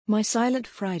My silent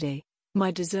Friday,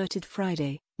 my deserted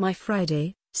Friday, my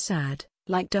Friday, sad,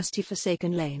 like dusty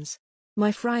forsaken lanes.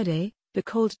 My Friday, the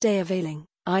cold day of ailing,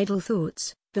 idle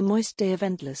thoughts, the moist day of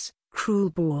endless, cruel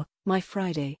bore. My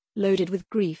Friday, loaded with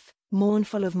grief,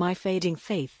 mournful of my fading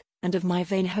faith, and of my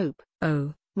vain hope.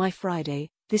 Oh, my Friday,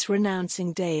 this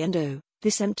renouncing day, and oh,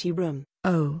 this empty room.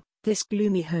 Oh, this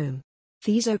gloomy home.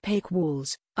 These opaque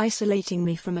walls, isolating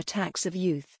me from attacks of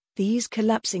youth, these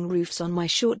collapsing roofs on my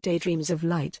short daydreams of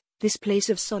light, this place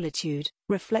of solitude,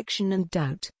 reflection and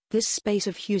doubt, this space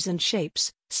of hues and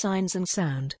shapes, signs and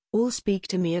sound, all speak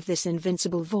to me of this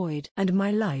invincible void. And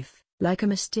my life, like a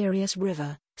mysterious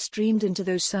river, streamed into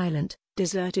those silent,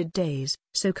 deserted days,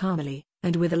 so calmly,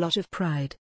 and with a lot of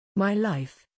pride. My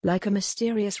life, like a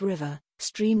mysterious river,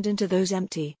 streamed into those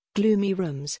empty, gloomy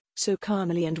rooms, so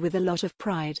calmly and with a lot of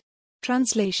pride.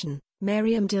 Translation,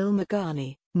 Maryam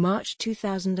Dilmaghani, March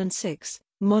 2006,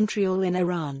 Montreal in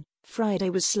Iran. Friday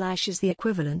was / is the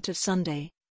equivalent of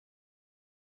Sunday.